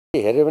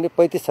हेऱ्यो भने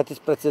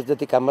 35-36%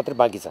 जति काम मात्रै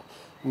बाँकी छ।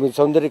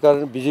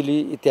 सौन्दर्यीकरण,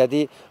 बिजुली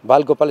इत्यादि,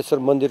 बालगोपालेश्वर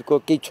मन्दिरको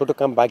केही छोटो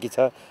काम बाँकी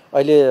छ।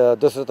 अहिले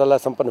दोस्रो तल्ला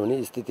सम्पन्न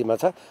हुने स्थितिमा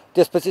छ।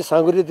 त्यसपछि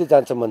साँगुरिँदै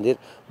जान्छ मन्दिर।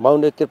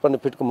 52-53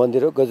 फिटको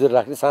मन्दिर हो, गजुर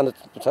राख्ने सानो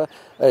छ।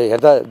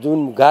 हेर्दा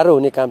जुन गाह्रो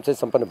हुने काम चाहिँ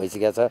सम्पन्न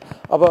भइसकेको छ।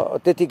 अब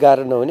त्यति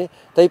गाह्रो नहुने,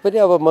 तैपनि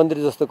अब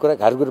मन्दिर जस्तो कुरा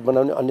घारघुर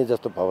बनाउने अन्य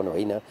जस्तो भवन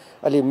होइन।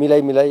 अलि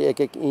मिलाई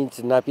एक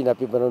इन्च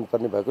नापी बनाउनु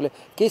पर्ने भएकोले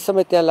केही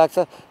समय त्यहाँ लाग्छ।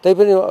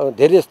 तैपनि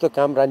धेरै जस्तो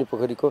काम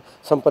रानीपोखरीको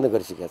सम्पन्न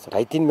गरिसकेको छ।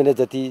 2.5-3 महिना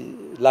जति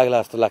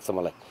लाग्ला जस्तो लाग्छ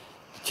मलाई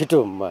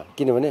छिटोमा।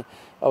 किनभने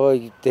अब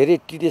धेरै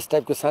टिडियस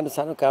टाइपको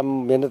सानो काम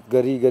मेहनत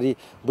गरी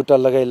बुट्टा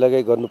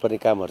लगाई गर्नुपर्ने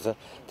कामहरू छ।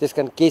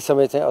 त्यसकारण केही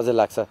समय चाहिँ अझै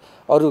लाग्छ।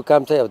 अरू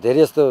काम चाहिँ अब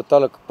धेरै जस्तो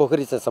तल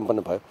पोखरी चाहिँ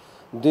सम्पन्न भयो।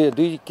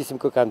 दुई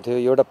किसिमको काम थियो।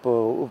 एउटा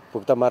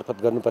उपभोक्ता मार्फत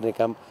गर्नुपर्ने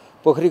काम,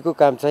 पोखरीको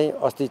काम चाहिँ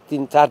अस्ति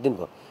 3-4 दिन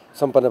भयो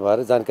सम्पन्न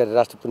भएर जानकारी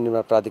राष्ट्र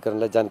पुनर्निर्माण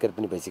प्राधिकरणलाई जानकारी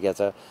पनि भइसकेको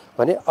छ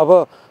भने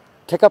अब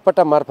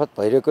ठेकापट्टा मार्फत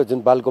भइरहेको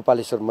जुन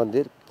बालगोपालेश्वर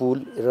मन्दिर, पुल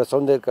र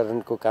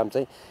सौन्दर्यीकरणको काम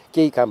चाहिँ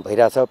केही काम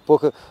भइरहेछ।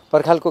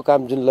 पर्खालको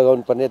काम जुन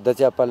लगाउनु पर्ने,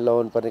 दचियापाल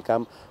लगाउनु पर्ने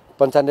काम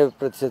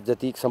 95%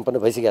 जति सम्पन्न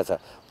भइसकेको छ।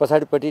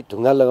 पछाडिपट्टि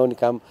ढुङ्गा लगाउने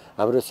काम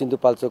हाम्रो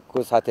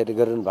सिन्धुपाल्चोकको साथीहरूले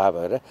गरिरहनु भएको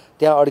भएर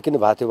त्यहाँ अड्किनु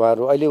भएको थियो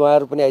उहाँहरू। अहिले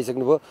उहाँहरू पनि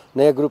आइसक्नुभयो,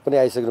 नयाँ ग्रुप पनि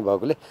आइसक्नु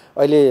भएकोले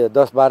अहिले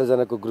 10-12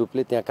 जनाको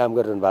ग्रुपले त्यहाँ काम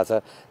गरिरहनु भएको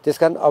छ।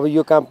 त्यसकारण अब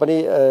यो काम पनि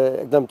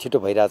एकदम छिटो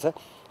भइरहेछ।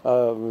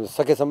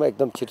 सकेसम्म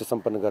एकदम छिटो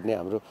सम्पन्न गर्ने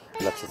हाम्रो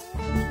लक्ष्य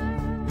छ।